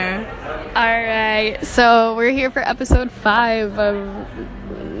Alright, so we're here for episode 5 of...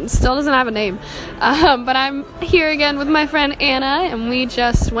 Still doesn't have a name. But I'm here again with my friend Anna, and we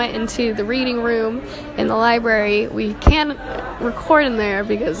just went into the reading room in the library. We can't record in there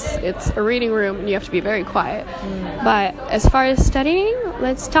because it's a reading room and you have to be very quiet. But as far as studying,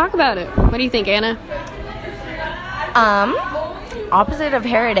 let's talk about it. What do you think, Anna? Opposite of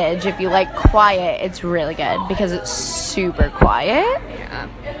Heritage, if you like quiet, it's really good because it's super quiet. Yeah.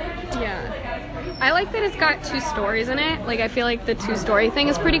 I like that it's got 2 stories in it. Like, I feel like the 2-story thing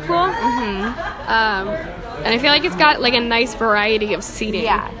is pretty cool. And I feel like it's got, like, a nice variety of seating.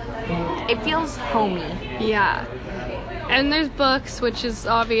 Yeah. It feels homey. Yeah. And there's books, which is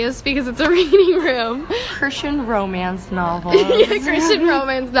obvious because it's a reading room. Christian romance novels. Yeah, Christian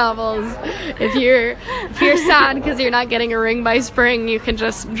romance novels. If you're sad because you're not getting a ring by spring, you can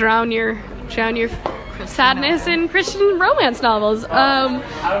just drown your sadness in Christian romance novels.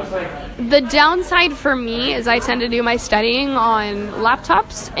 The downside for me is I tend to do my studying on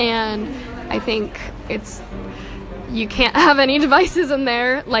laptops, and I think you can't have any devices in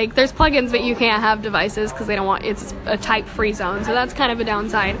there. Like, there's plugins, but you can't have devices because they don't want, it's a type-free zone, so that's kind of a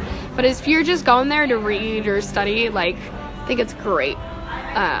downside. But if you're just going there to read or study, like, I think it's great.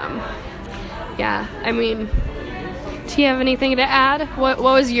 Yeah, I mean, do you have anything to add? What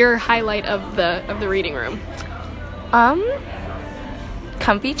was your highlight of the reading room?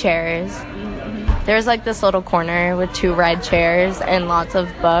 Comfy chairs. There's like this little corner with 2 red chairs and lots of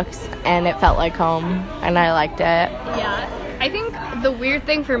books, and it felt like home, and I liked it. Yeah. I think the weird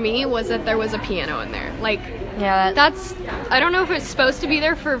thing for me was that there was a piano in there. Like, yeah, I don't know if it's supposed to be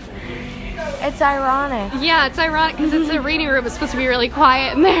there for... It's ironic. Yeah, it's ironic because it's a reading room. It's supposed to be really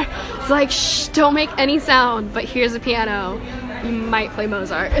quiet in there. It's like, shh, don't make any sound, but here's a piano. You might play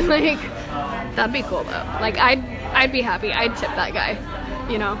Mozart. Like, that'd be cool, though. Like, I'd be happy. I'd tip that guy.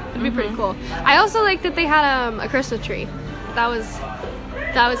 You know, it'd be pretty cool. I also like that they had a Christmas tree. That was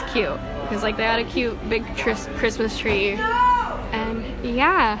cute because like they had a cute big Christmas tree, and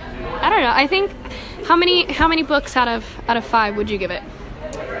yeah, I don't know. I think how many books out of 5 would you give it?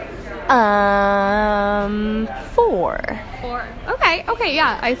 4. 4. Okay,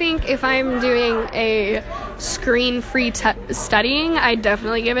 yeah. I think if I'm doing a screen-free studying, I'd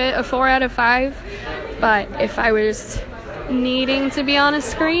definitely give it a 4 out of 5. But if I was needing to be on a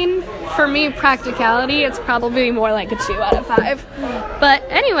screen, for me, practicality, it's probably more like a 2 out of 5. But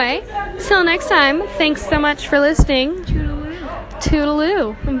anyway, till next time, thanks so much for listening.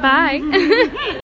 Toodaloo. Bye.